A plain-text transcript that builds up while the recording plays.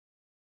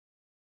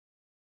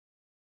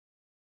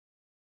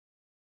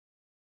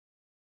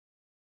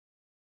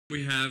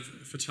We have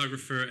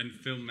photographer and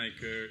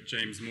filmmaker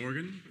James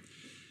Morgan.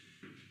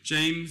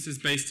 James is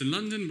based in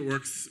London but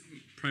works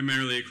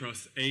primarily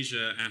across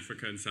Asia,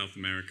 Africa, and South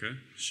America,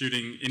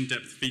 shooting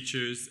in-depth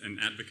features and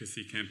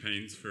advocacy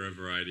campaigns for a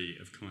variety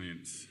of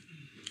clients.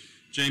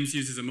 James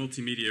uses a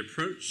multimedia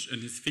approach,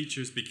 and his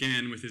features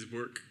began with his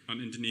work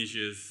on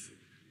Indonesia's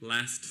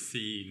Last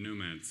Sea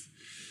Nomads.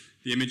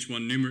 The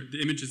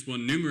images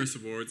won numerous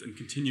awards and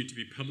continue to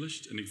be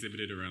published and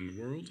exhibited around the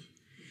world.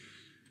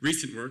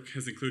 Recent work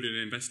has included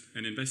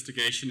an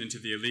investigation into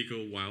the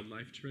illegal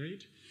wildlife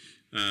trade,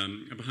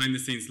 a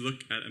behind-the-scenes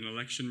look at an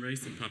election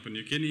race in Papua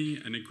New Guinea,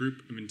 and a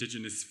group of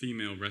indigenous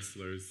female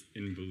wrestlers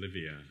in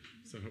Bolivia.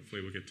 So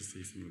hopefully we'll get to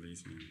see some of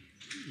these now.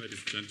 Ladies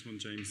and gentlemen,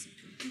 James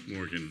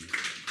Morgan.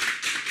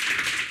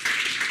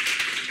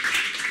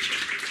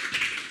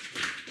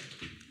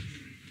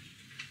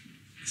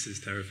 This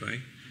is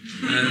terrifying.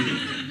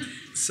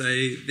 So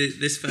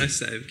this first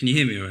set of, can you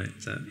hear me all right?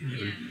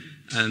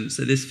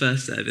 So this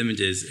first set of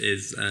images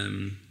is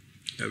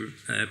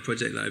a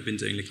project that I've been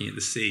doing looking at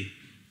the sea,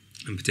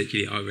 and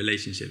particularly our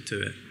relationship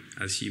to it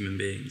as human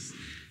beings.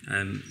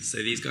 So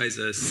these guys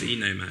are sea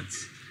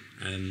nomads.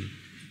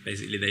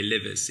 Basically, they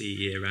live at sea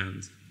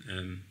year-round,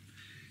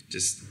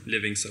 just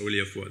living solely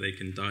off what they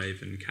can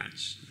dive and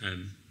catch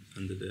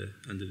under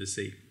the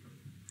sea.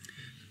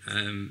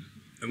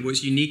 And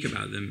what's unique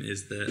about them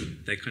is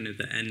that they're kind of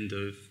the end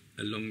of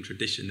a long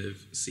tradition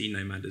of sea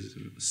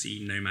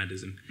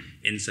nomadism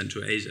in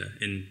Central Asia,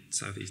 in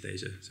Southeast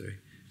Asia, sorry.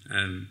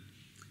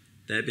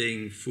 They're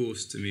being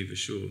forced to move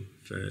ashore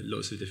for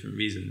lots of different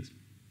reasons.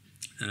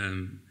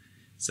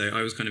 So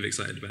I was kind of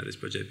excited about this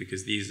project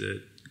because these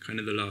are kind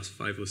of the last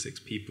 5 or 6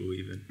 people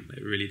even, like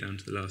really down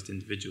to the last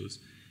individuals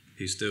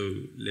who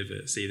still live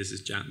at sea. This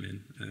is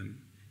Japmin,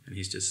 and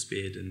he's just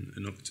speared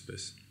an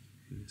octopus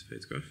in this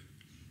photograph.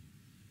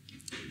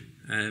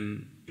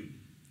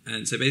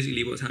 And so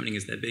basically what's happening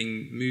is they're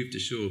being moved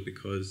ashore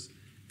because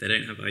they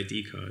don't have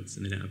ID cards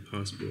and they don't have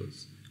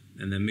passports,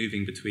 and they're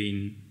moving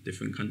between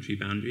different country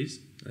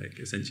boundaries, like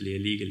essentially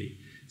illegally.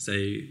 So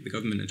the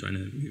government are trying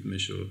to move them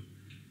ashore,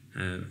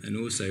 and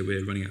also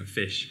we're running out of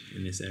fish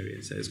in this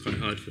area, so it's quite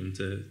hard for them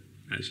to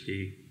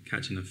actually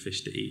catch enough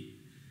fish to eat.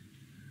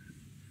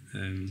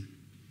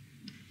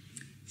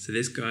 So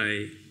this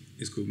guy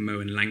is called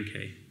Moen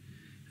Lanke,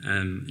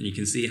 and you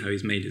can see how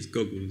he's made his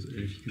goggles, and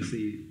if you can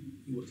see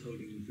what's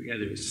holding them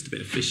together, it's just a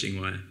bit of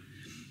fishing wire.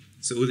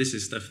 So all this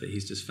is stuff that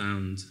he's just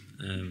found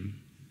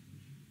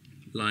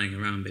lying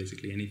around,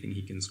 basically. Anything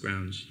he can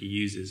scrounge, he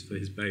uses for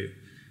his boat,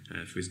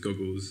 for his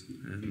goggles.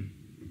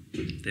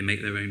 They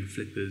make their own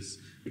flippers,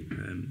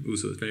 all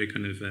sorts, very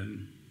kind of,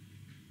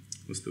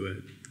 what's the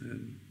word? I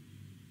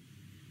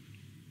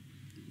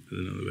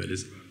don't know what the word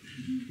is.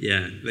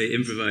 Yeah, they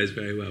improvise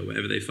very well.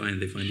 Whatever they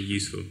find it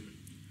useful.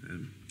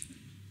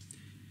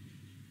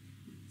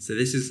 So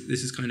this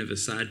is kind of a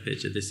sad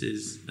picture. This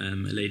is a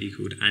lady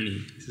called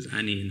Annie. This is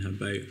Annie in her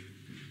boat,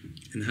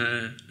 and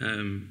her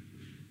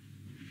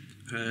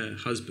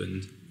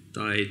husband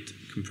died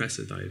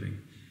compressor diving,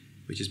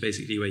 which is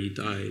basically where you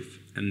dive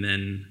and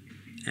then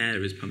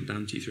air is pumped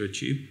down to you through a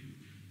tube,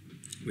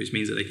 which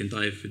means that they can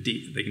dive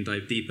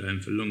deeper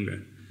and for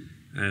longer.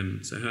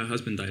 So her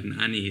husband died, and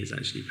Annie is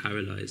actually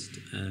paralysed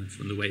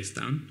from the waist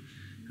down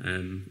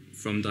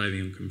from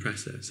diving on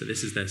compressor. So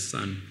this is their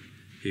son,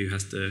 who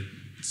has to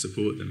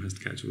support them, has to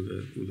catch all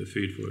the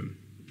food for him.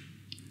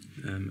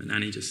 And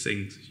Annie just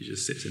sings. She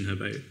just sits in her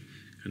boat,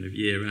 kind of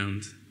year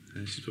round.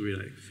 She's probably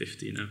like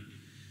 50 now.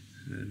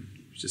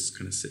 She just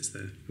kind of sits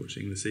there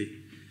watching the sea.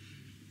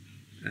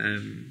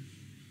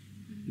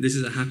 This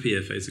is a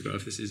happier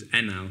photograph. This is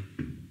Enal,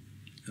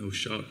 or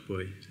Shark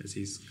Boy, as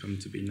he's come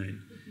to be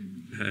known.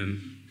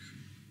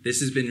 This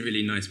has been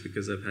really nice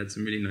because I've had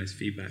some really nice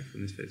feedback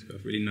from this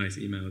photograph, really nice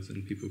emails,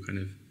 and people kind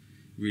of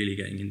really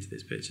getting into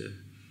this picture.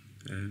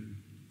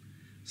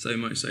 So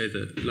much so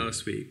that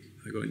last week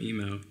I got an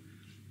email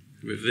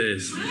with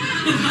this.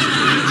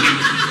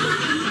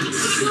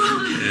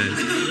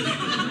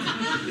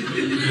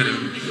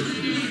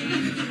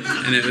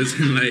 And it was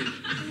like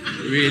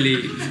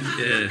really,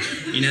 yeah.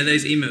 You know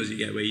those emails you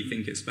get where you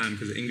think it's spam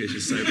because the English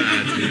is so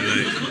bad, and you're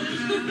like,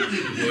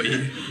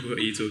 what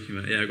are you talking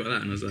about? Yeah, I got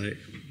that, and I was like,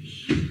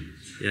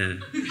 yeah.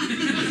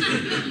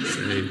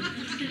 So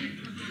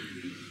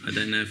I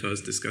don't know if I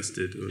was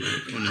disgusted or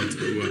like honoured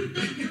or what.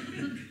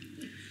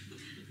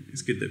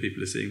 It's good that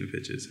people are seeing the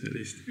pictures, at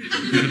least.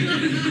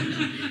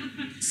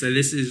 So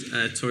this is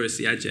Torres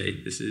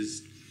Siaje.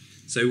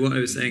 So what I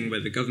was saying, where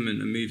the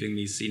government are moving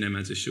these sea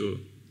nomads ashore,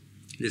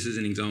 this is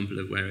an example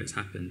of where it's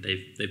happened.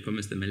 They've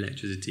promised them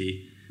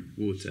electricity,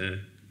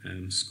 water,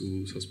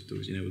 schools,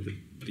 hospitals, you know, all the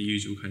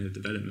usual kind of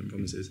development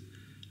promises.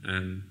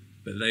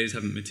 But those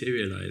haven't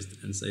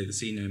materialised, and so the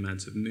sea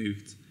nomads have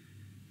moved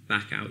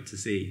back out to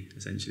sea,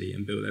 essentially,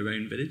 and built their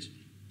own village.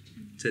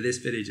 So this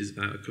village is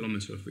about 1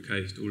 kilometre off the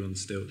coast, all on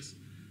stilts.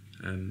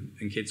 And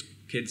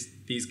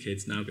these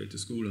kids now go to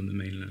school on the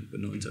mainland,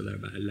 but not until they're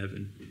about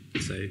 11.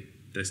 So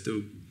they're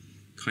still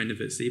kind of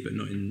at sea, but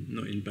not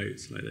in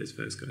boats like those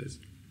first guys.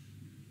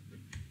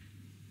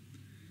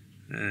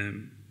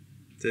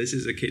 So this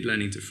is a kid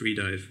learning to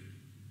freedive.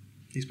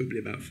 He's probably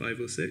about 5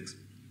 or 6.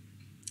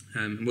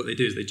 And what they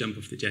do is they jump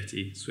off the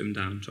jetty, swim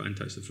down, try and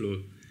touch the floor,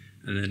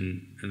 and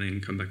then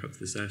come back up to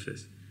the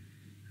surface.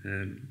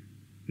 And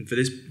for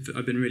this,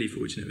 I've been really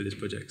fortunate with this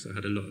project. So I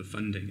had a lot of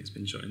funding. It's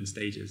been shot in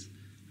stages,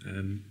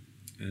 and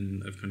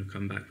I've kind of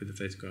come back with the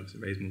photographs,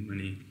 raised more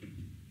money,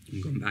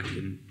 and gone back.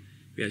 And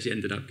we actually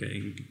ended up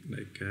getting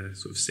like a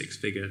sort of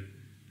 6-figure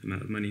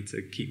amount of money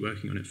to keep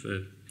working on it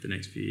for the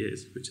next few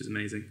years, which is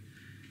amazing.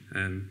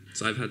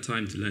 So I've had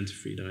time to learn to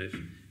freedive,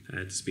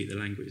 to speak the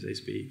language they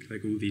speak,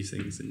 like all these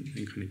things, and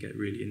kind of get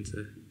really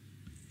into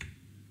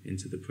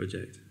the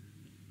project.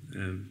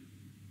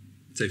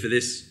 So for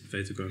this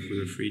photograph, we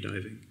were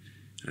freediving,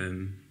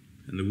 and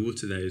the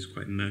water there is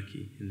quite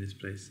murky in this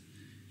place.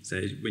 So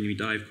when you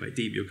dive quite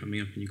deep, you're coming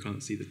up and you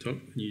can't see the top,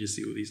 and you just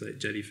see all these like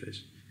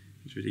jellyfish.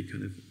 It's really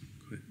kind of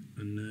quite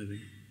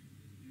unnerving.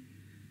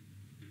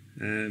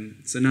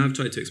 So now I've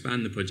tried to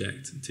expand the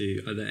project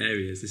to other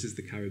areas. This is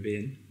the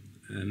Caribbean.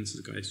 This is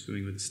a guy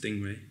swimming with a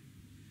stingray.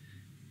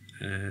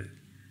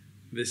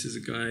 This is a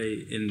guy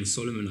in the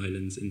Solomon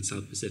Islands in the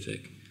South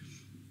Pacific.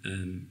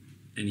 And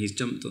he's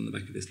jumped on the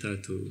back of this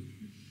turtle,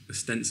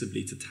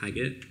 ostensibly to tag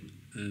it.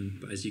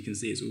 But as you can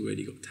see, it's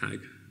already got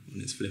tag on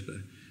its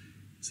flipper.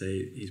 So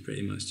he's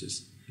pretty much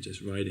just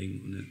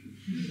riding on it.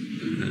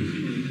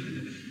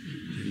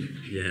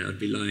 Yeah, I'd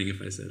be lying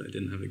if I said I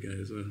didn't have a go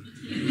as well.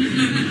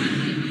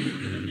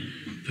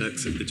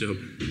 Perks of the job.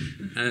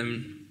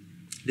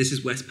 This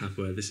is West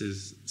Papua. This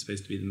is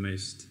supposed to be the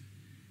most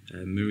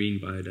marine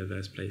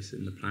biodiverse place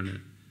in the planet.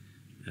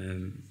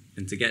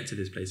 And to get to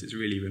this place, it's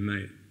really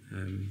remote.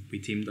 We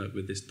teamed up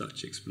with this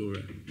Dutch explorer,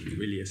 a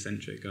really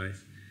eccentric guy.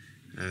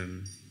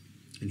 And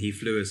he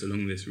flew us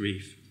along this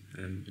reef.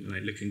 And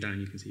like looking down,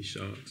 you can see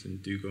sharks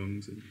and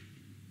dugongs and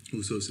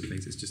all sorts of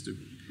things. It's just a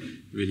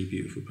really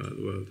beautiful part of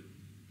the world.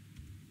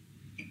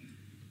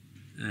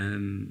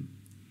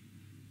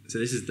 So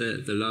this is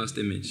the last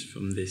image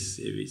from this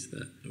series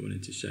that I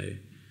wanted to show.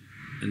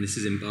 And this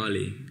is in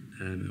Bali.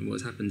 And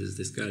what's happened is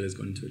this girl has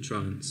gone into a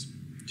trance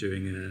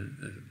during a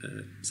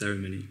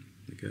ceremony.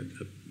 Like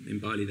in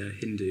Bali, they're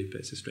Hindu,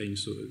 but it's a strange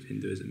sort of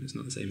Hinduism. It's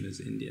not the same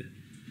as India.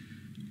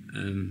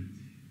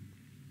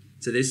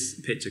 So this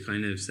picture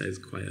kind of says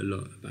quite a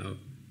lot about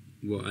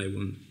what I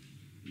want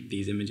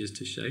these images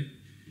to show,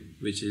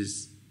 which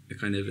is a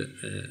kind of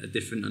a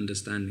different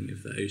understanding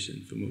of the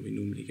ocean from what we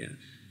normally get,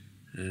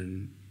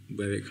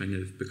 where it kind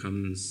of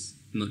becomes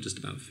not just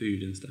about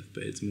food and stuff,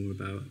 but it's more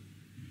about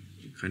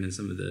kind of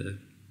some of the,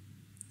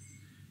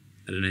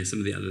 I don't know, some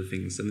of the other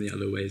things, some of the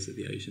other ways that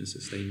the ocean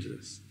sustains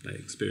us,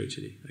 like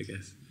spiritually, I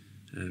guess.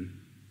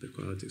 But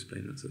quite hard to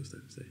explain that sort of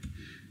stuff. So,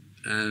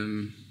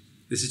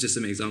 this is just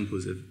some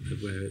examples of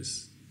where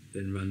it's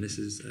been run. This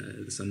is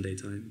the Sunday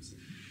Times.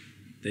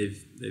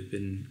 They've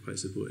been quite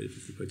supportive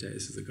of the project.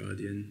 This is The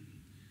Guardian.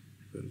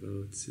 Got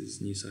involved. This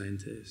is New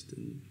Scientist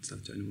and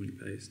South China Morning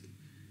Post.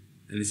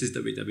 And this is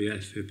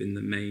WWF, who have been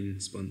the main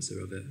sponsor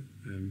of it.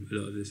 A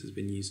lot of this has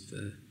been used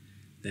for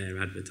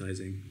their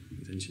advertising,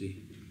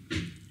 essentially.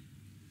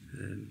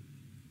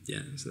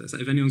 Yeah, so that's,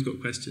 if anyone's got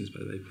questions, by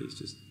the way, please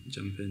just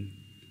jump in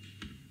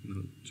and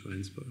I'll try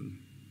and spot them.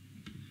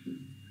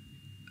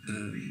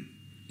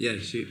 Yeah,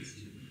 shoot.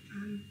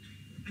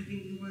 I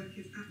think your work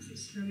is absolutely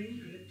stunning.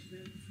 I looked at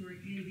it before I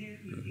came here.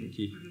 Oh, thank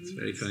you. It's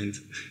very kind.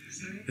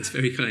 Sorry? That's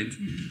very kind.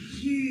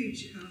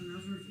 Huge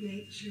lover of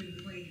nature, and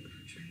the way you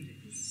portrayed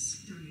it is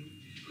stunning.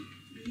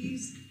 You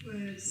used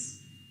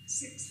words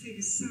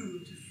 6-figure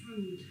sum to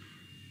fund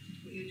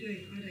what you're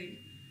doing. I don't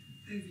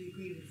overly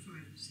agree with 5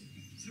 or 6.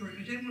 Sorry,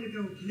 I don't want to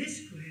go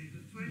political here,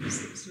 but 5 or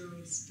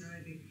 6-year-olds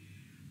diving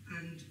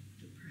and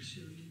the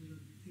pressure and all the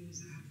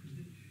things that happen to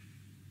them.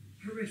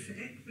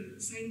 Horrific, but at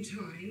the same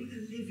time,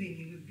 living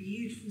in a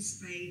beautiful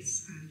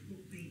space and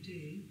what they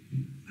do.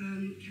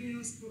 Can we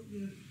ask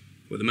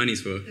what the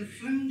money's for? The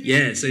funding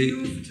yeah, so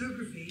your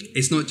photography.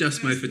 It's not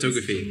just my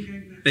photography.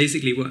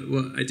 Basically,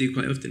 what I do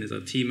quite often is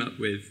I'll team up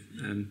with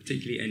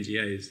particularly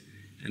NGOs,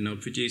 and I'll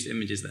produce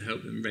images that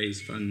help them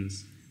raise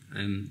funds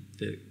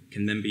that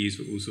can then be used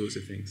for all sorts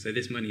of things. So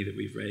this money that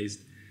we've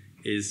raised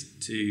is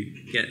to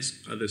get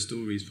other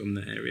stories from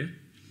the area.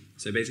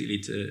 So basically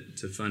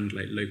to fund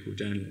like local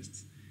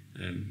journalists.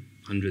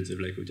 Hundreds of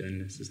local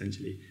journalists,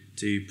 essentially,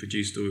 to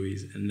produce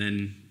stories and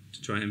then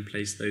to try and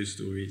place those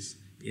stories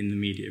in the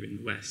media in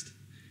the West.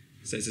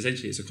 So it's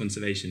essentially a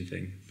conservation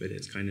thing, but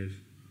it's kind of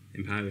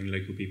empowering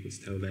local people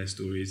to tell their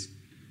stories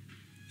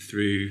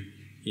through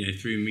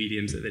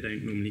mediums that they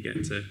don't normally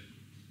get to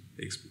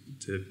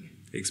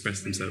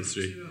express themselves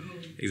through.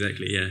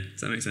 Exactly, yeah.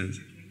 Does that make sense?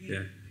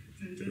 Yeah.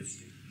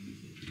 Fantastic.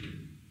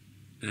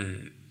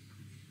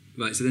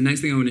 Right, so the next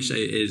thing I want to show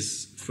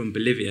is from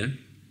Bolivia.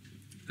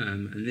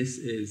 And this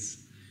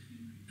is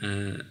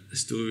a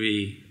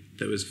story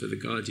that was for the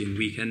Guardian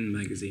weekend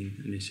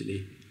magazine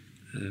initially.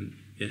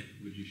 Yeah.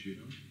 What did you shoot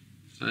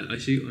on? I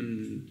shoot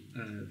on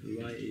a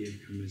variety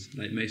of cameras,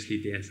 like mostly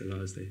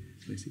DSLRs.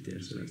 Mostly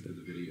DSLRs. The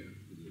video.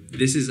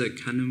 This is a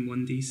Canon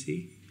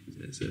 1DC.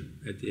 So it's a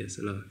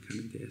DSLR,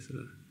 Canon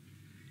DSLR.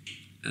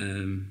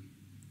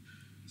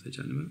 was I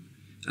chatting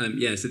about?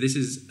 Yeah, so this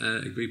is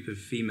a group of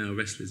female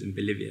wrestlers in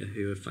Bolivia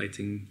who are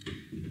fighting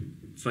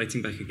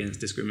back against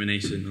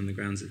discrimination on the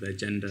grounds of their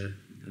gender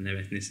and their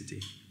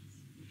ethnicity.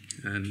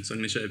 So I'm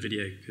going to show a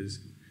video because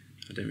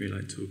I don't really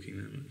like talking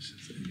that much.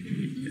 So,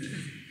 yeah.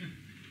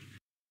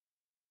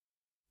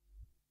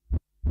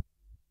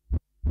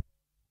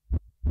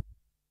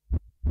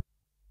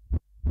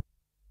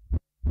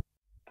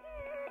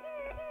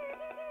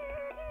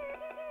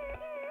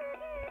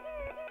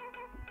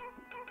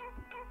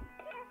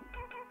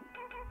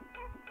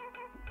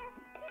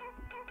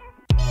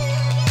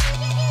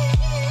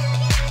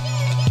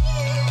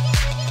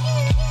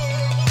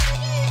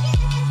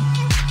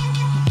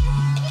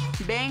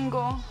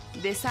 Vengo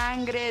de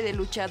sangre de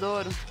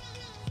luchador.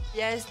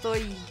 Ya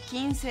estoy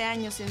 15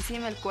 años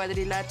encima del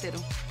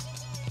cuadrilátero,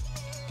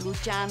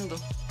 luchando.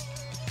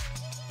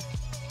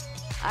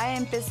 Ha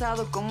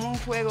empezado como un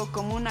juego,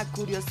 como una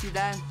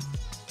curiosidad.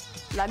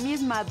 La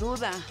misma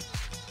duda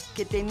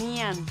que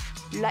tenían,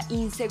 la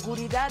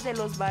inseguridad de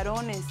los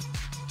varones,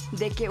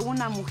 de que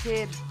una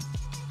mujer,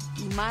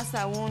 y más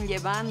aún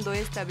llevando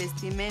esta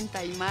vestimenta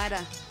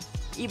aymara,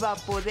 iba a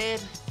poder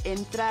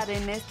entrar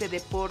en este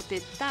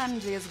deporte tan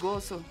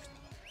riesgoso.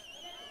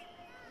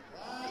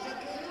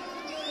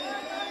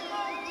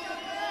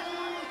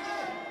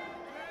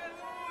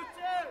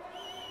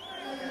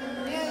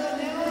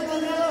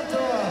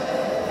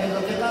 Es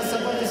lo que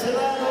pasa por ese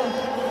lado.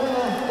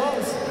 1,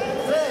 2,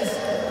 3,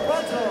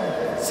 4,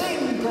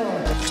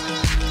 5.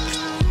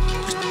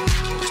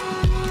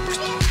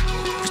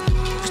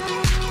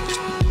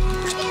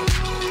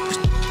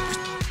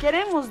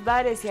 Queremos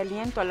dar ese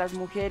aliento a las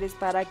mujeres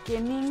para que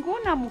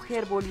ninguna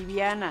mujer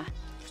boliviana,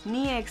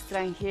 ni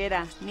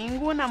extranjera,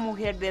 ninguna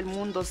mujer del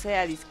mundo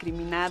sea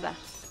discriminada.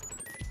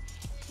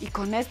 Y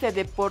con este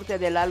deporte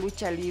de la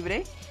lucha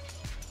libre,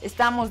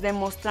 estamos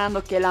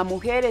demostrando que la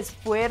mujer es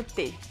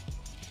fuerte,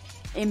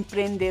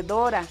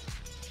 emprendedora,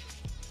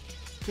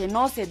 que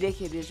no se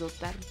deje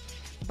derrotar.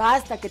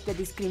 Basta que te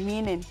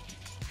discriminen,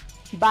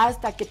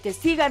 basta que te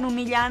sigan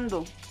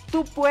humillando.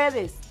 Tú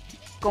puedes,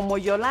 como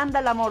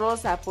Yolanda la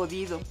Amorosa ha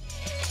podido.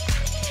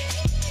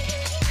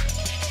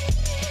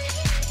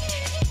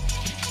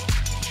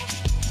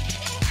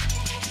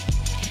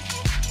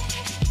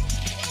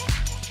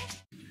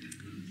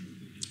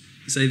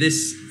 So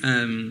this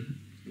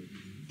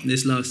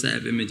last set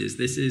of images,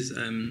 this is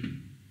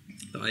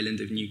the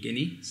island of New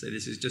Guinea. So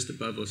this is just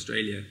above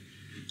Australia.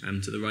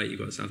 To the right you've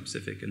got South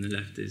Pacific and the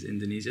left is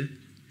Indonesia.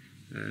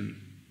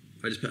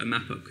 I just put a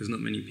map up because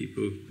not many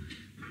people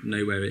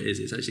know where it is.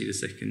 It's actually the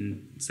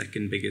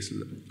second biggest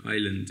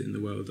island in the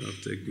world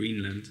after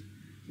Greenland.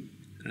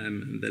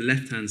 The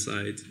left-hand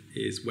side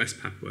is West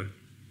Papua,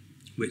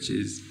 which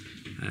is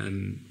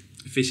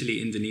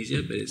officially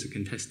Indonesia, but it's a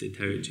contested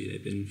territory.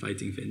 They've been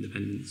fighting for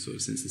independence sort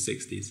of since the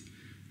 60s.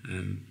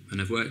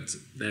 And I've worked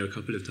there a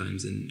couple of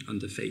times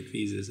under fake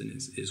visas, and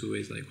it's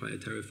always like quite a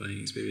terrifying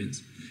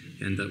experience.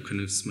 You end up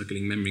kind of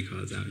smuggling memory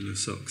cards out in your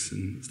socks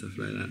and stuff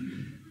like that.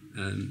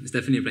 It's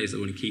definitely a place I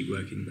want to keep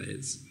working, but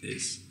it's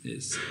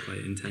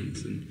quite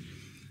intense and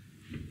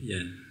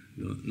yeah,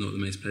 not the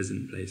most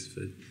pleasant place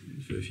for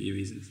a few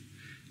reasons.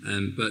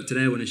 But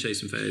today I want to show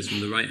some photos from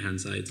the right-hand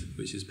side,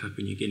 which is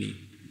Papua New Guinea.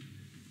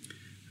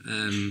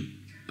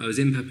 I was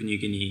in Papua New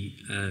Guinea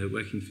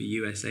working for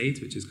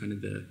USAID, which is kind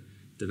of the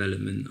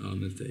development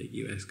arm of the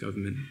US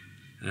government,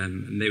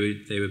 and they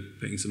were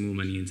putting some more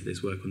money into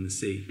this work on the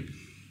sea.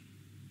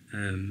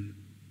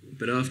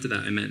 But after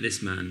that, I met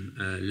this man,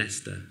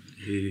 Lester,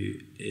 who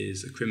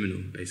is a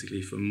criminal,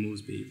 basically, from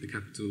Moresby, the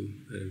capital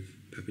of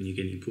Papua New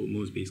Guinea. Port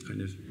Moresby is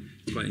kind of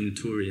quite a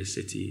notorious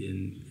city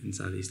in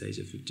Southeast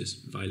Asia for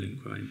just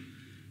violent crime.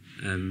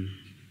 And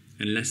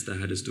Lester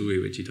had a story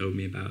which he told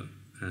me about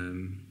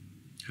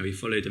how he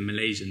followed a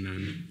Malaysian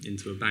man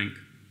into a bank,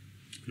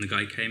 and the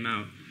guy came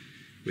out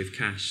with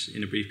cash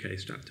in a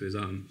briefcase strapped to his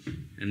arm,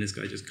 and this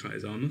guy just cut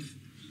his arm off.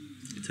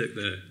 He took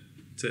the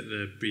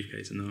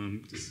briefcase and the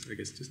arm,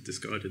 just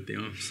discarded the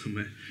arm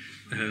somewhere.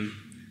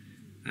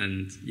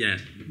 And yeah,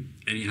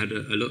 and he had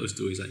a lot of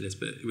stories like this,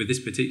 but with this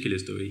particular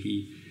story,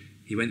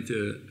 he went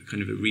through a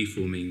kind of a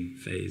reforming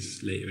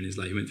phase later in his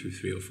life. He went through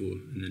 3 or 4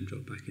 and then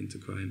dropped back into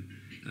crime.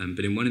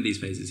 But in one of these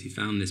phases, he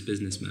found this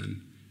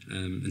businessman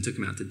and took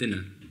him out to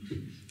dinner,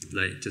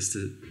 like just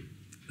to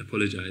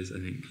apologise, I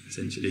think,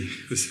 essentially,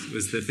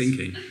 was the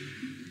thinking.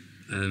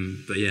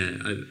 But yeah,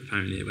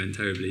 apparently it went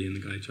terribly and the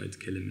guy tried to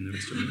kill him in the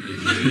restaurant.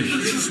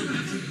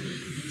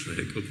 It's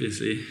like,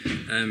 obviously.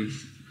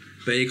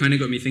 But it kind of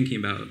got me thinking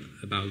about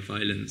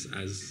violence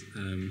as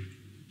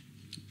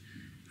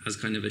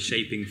kind of a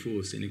shaping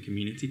force in a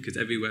community, because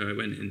everywhere I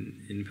went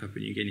in Papua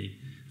New Guinea,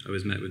 I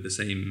was met with the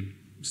same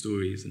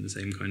stories and the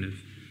same kind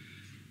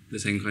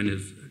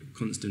of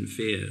constant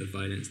fear of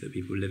violence that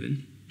people live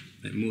in,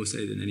 like more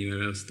so than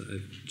anywhere else that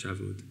I've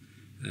travelled.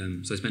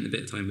 So I spent a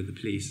bit of time with the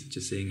police,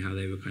 just seeing how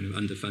they were kind of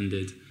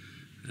underfunded,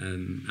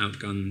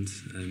 outgunned,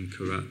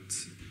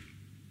 corrupt,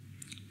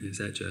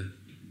 etc.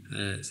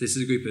 So this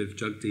is a group of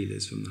drug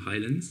dealers from the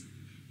highlands.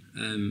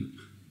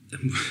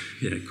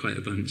 Yeah, quite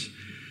a bunch.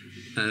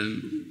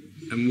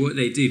 And what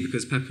they do,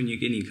 because Papua New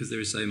Guinea, because there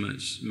is so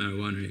much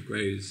marijuana, it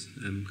grows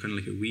kind of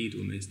like a weed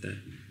almost there.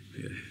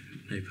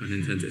 No pun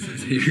intended.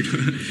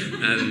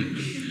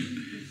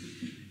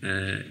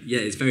 Yeah,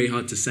 it's very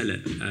hard to sell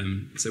it.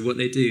 So what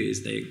they do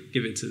is they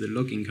give it to the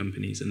logging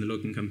companies, and the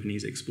logging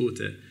companies export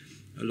it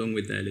along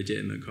with their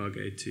legitimate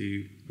cargo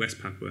to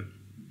West Papua,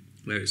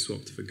 where it's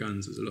swapped for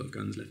guns. There's a lot of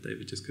guns left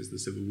over just because the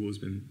civil war's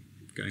been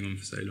going on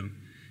for so long.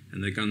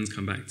 And the guns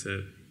come back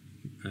to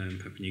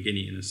Papua New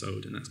Guinea and are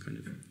sold, and that's kind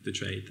of the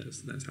trade.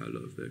 That's how a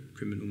lot of the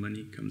criminal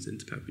money comes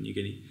into Papua New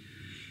Guinea.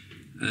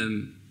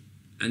 And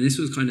this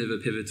was kind of a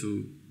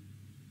pivotal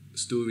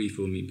story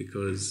for me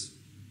because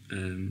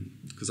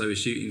I was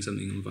shooting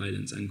something on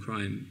violence and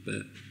crime,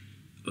 but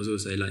I was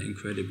also like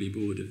incredibly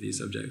bored of these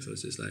subjects. I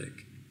was just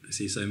like, I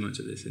see so much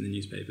of this in the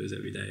newspapers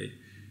every day.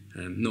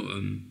 Not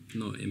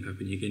in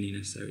Papua New Guinea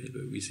necessarily,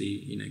 but we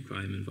see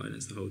crime and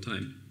violence the whole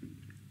time.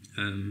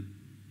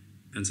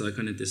 And so I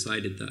kind of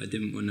decided that I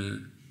didn't want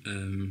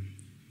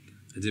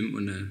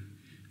to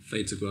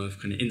photograph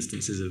kind of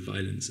instances of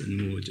violence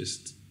and more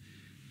just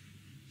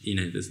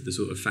the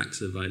sort of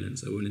facts of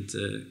violence. I wanted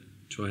to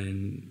try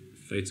and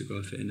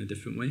photograph it in a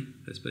different way,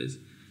 I suppose,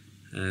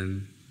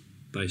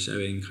 by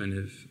showing kind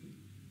of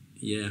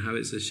how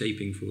it's a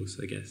shaping force,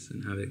 I guess,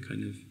 and how it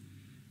kind of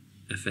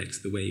affects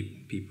the way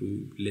people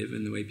live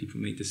and the way people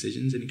make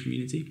decisions in a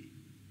community.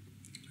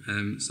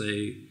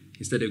 So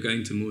instead of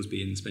going to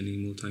Moresby and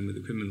spending more time with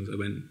the criminals, I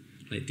went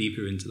like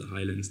deeper into the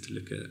highlands to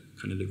look at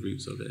kind of the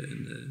roots of it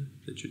and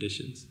the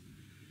traditions.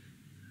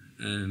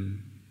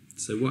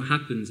 So what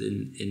happens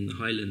in the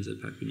highlands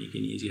of Papua New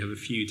Guinea is you have a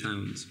few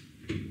towns,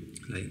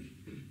 like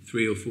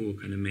 3 or 4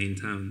 kind of main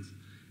towns,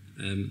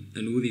 and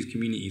all these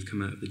communities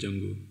come out of the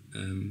jungle,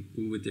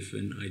 all with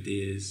different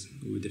ideas,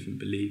 all with different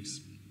beliefs,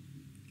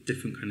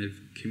 different kind of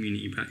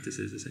community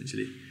practices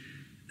essentially.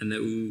 And they're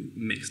all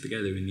mixed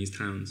together in these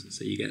towns,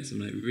 so you get some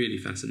like really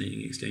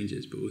fascinating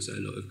exchanges, but also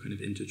a lot of kind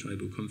of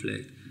intertribal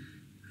conflict.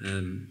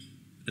 And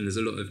there's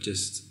a lot of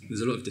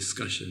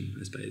discussion,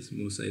 I suppose,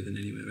 more so than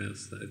anywhere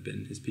else that I've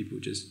been. Is people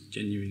just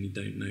genuinely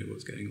don't know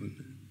what's going on,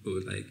 or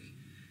like,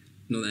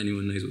 not that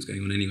anyone knows what's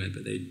going on anyway,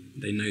 but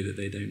they know that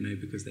they don't know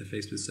because they're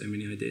faced with so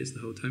many ideas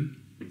the whole time.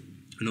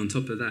 And on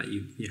top of that,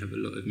 you have a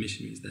lot of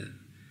missionaries there,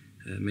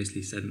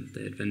 mostly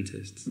Seventh-day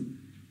Adventists.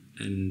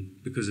 And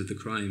because of the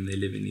crime, they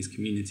live in these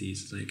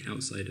communities like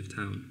outside of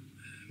town,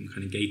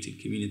 kind of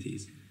gated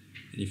communities.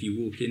 And if you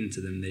walk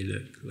into them, they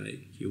look like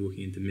you're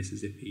walking into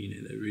Mississippi.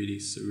 They're really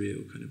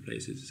surreal kind of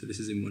places. So this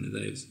is in one of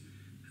those.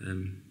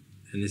 And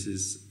this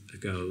is a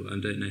girl, I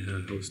don't know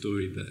her whole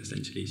story, but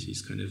essentially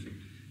she's kind of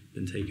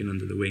been taken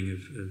under the wing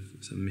of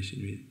some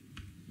missionary.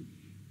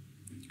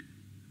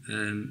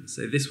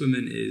 So this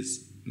woman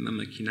is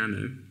Mama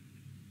Kinano,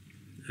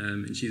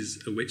 and she's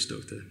a witch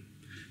doctor.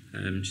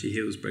 She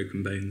heals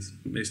broken bones,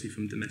 mostly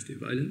from domestic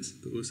violence,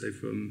 but also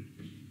from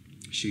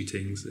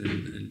shootings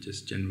and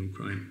just general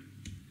crime.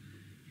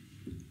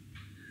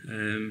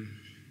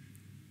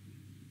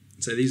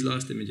 So these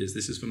last images,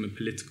 this is from a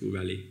political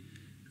rally.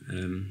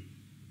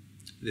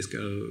 This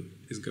girl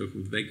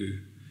called Vegu,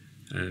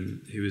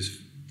 who's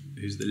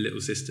the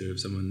little sister of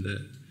someone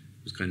that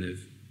was kind of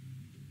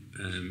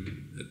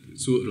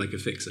sort of like a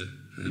fixer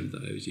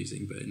that I was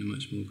using, but in a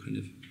much more kind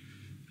of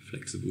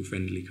flexible,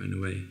 friendly kind of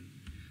way.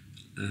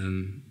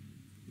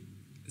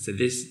 So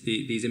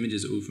these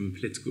images are all from a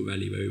political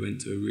rally where we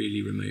went to a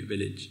really remote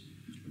village.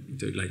 It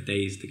took like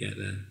days to get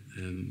there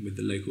with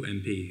the local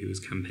MP who was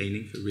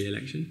campaigning for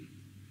re-election.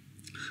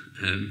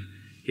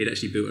 He had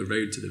actually built a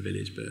road to the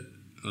village, but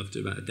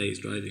after about a day's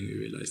driving we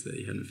realised that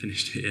he hadn't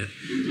finished it yet.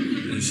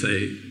 And so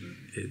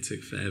it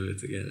took forever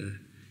to get there.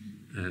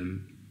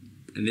 And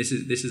this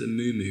is a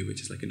mumu,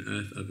 which is like an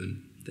earth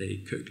oven. They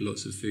cooked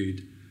lots of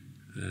food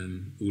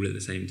all at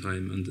the same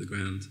time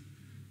underground.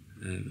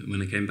 And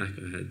when I came back,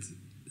 I had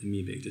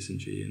amoebic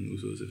dysentery and all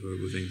sorts of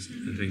horrible things.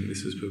 I think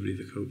this was probably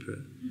the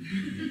culprit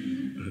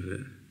of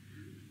it.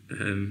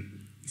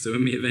 So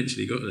when we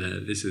eventually got there,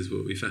 this is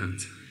what we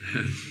found,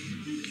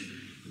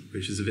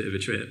 which was a bit of a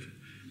trip.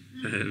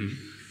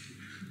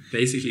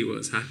 Basically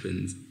what's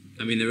happened,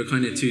 I mean, there are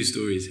kind of 2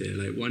 stories here.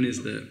 Like, one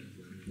is that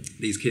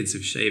these kids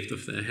have shaved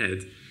off their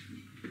head,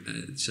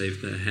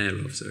 shaved their hair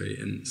off, sorry,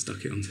 and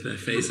stuck it onto their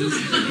faces.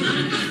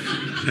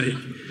 Like,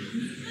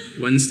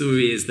 one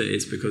story is that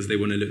it's because they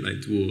want to look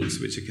like dwarves,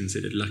 which are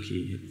considered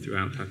lucky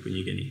throughout Papua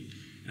New Guinea.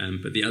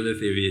 But the other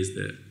theory is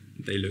that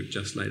they look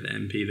just like the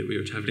MP that we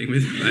were travelling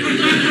with, like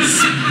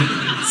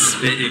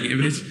spitting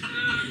image.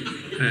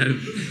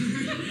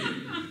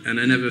 And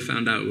I never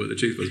found out what the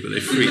truth was, but they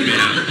freaked me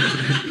out.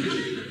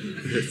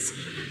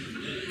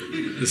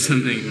 There's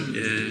something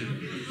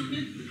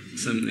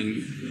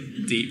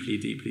deeply,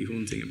 deeply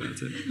haunting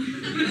about it.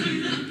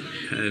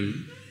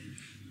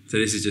 So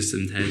this is just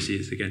some tear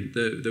sheets again.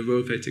 The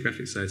Royal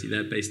Photographic Society,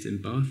 they're based in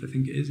Bath, I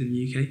think it is, in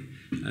the UK.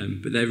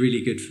 But they're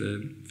really good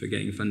for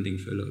getting funding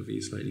for a lot of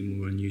these slightly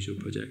more unusual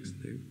projects.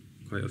 They're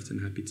quite often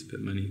happy to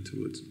put money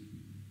towards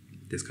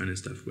this kind of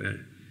stuff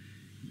where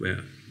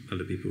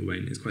other people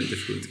won't. It's quite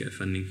difficult to get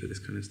funding for this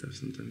kind of stuff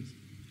sometimes.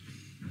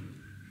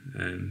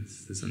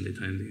 It's the Sunday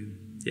Times again.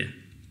 Yeah.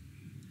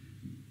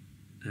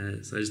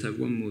 So I just have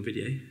one more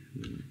video,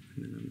 and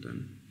then I'm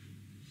done.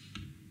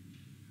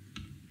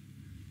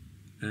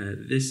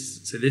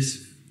 This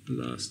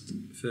last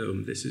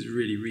film, this is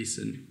really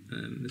recent.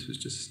 This was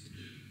just,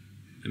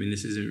 I mean,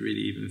 this isn't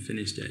really even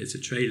finished yet. It's a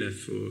trailer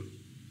for,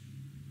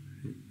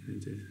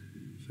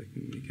 if I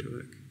can make it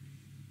work.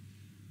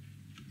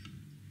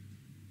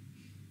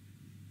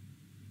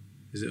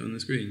 Is it on the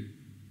screen?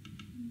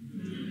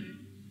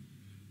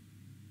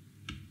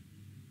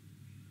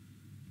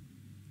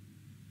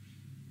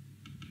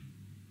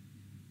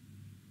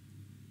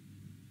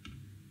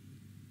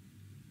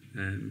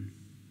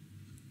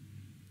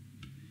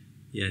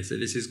 Yeah, so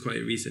this is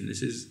quite recent.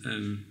 This is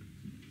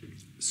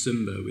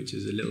Sumba, which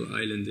is a little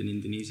island in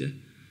Indonesia,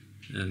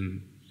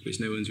 which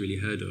no one's really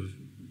heard of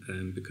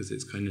because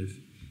it's kind of,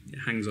 it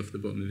hangs off the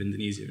bottom of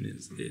Indonesia, and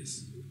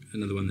it's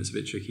another one that's a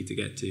bit tricky to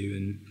get to,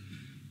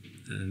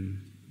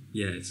 and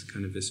yeah, it's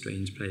kind of a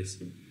strange place.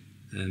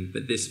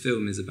 But this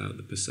film is about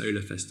the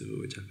Pasola festival,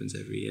 which happens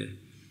every year,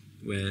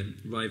 where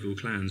rival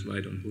clans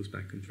ride on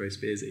horseback and throw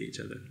spears at each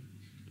other.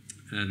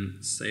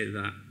 So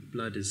that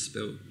blood is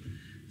spilt.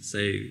 So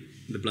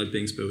the blood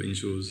being spilt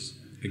ensures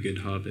a good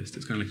harvest.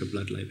 It's kind of like a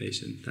blood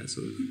libation, that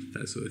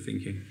sort of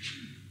thinking.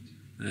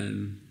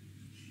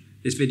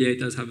 This video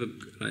does have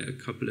a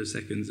couple of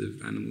seconds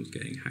of animals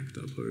getting hacked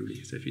up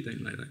horribly. So if you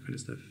don't like that kind of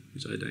stuff,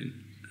 which I don't,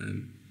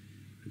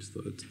 I just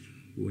thought I'd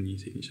warn you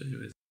so you can shut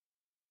your eyes.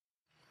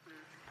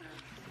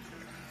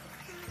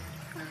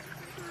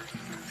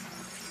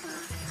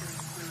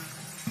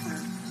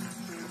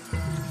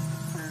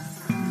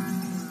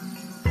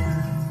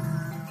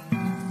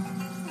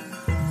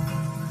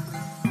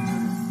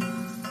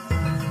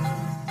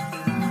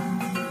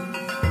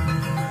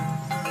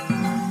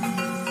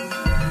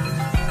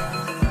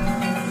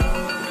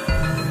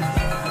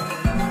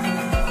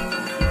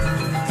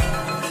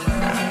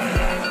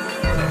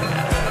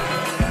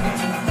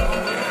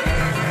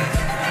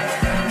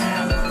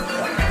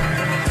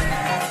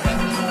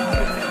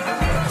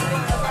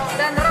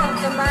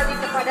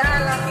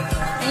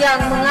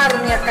 Yang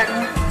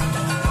mengaruniakannya.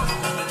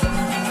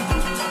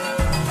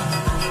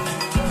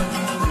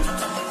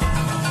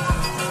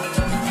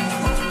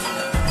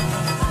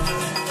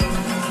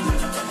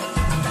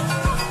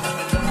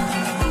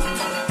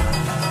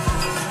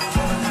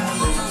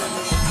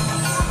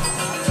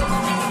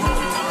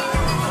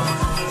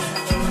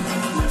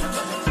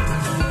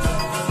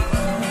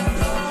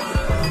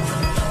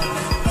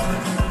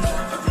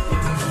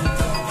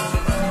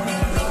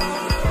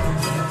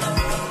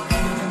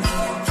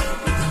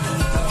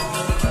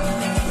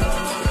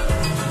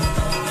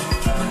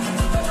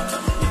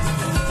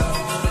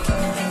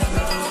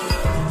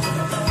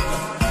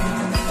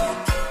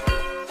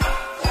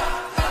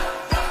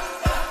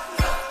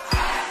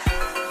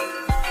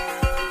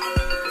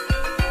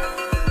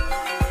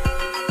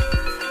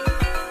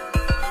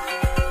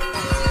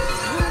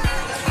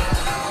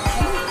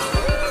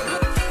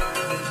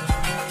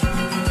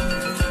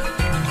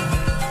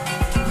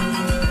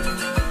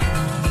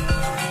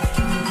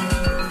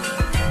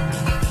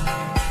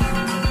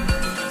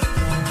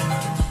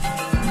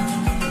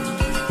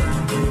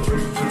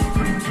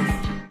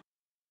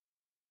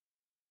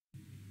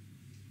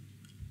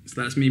 So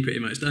that's me pretty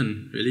much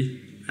done,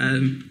 really.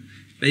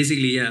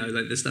 Basically, yeah,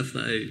 like the stuff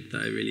that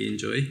I really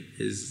enjoy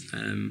is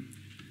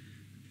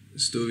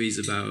stories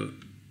about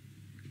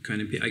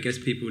kind of, I guess,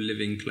 people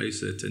living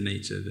closer to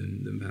nature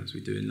than perhaps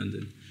we do in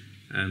London,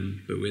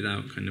 but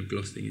without kind of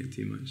glossing it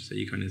too much. So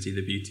you kind of see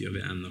the beauty of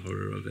it and the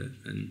horror of it,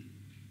 and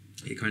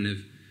it kind of,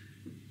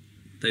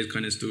 those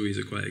kind of stories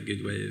are quite a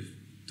good way of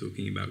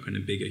talking about kind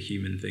of bigger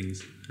human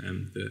things,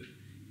 that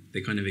they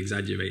kind of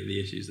exaggerate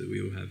the issues that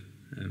we all have.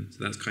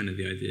 So that's kind of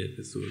the idea,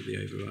 that's sort of the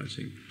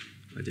overarching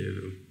idea of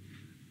it all.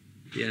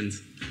 The end.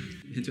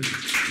 Enjoy.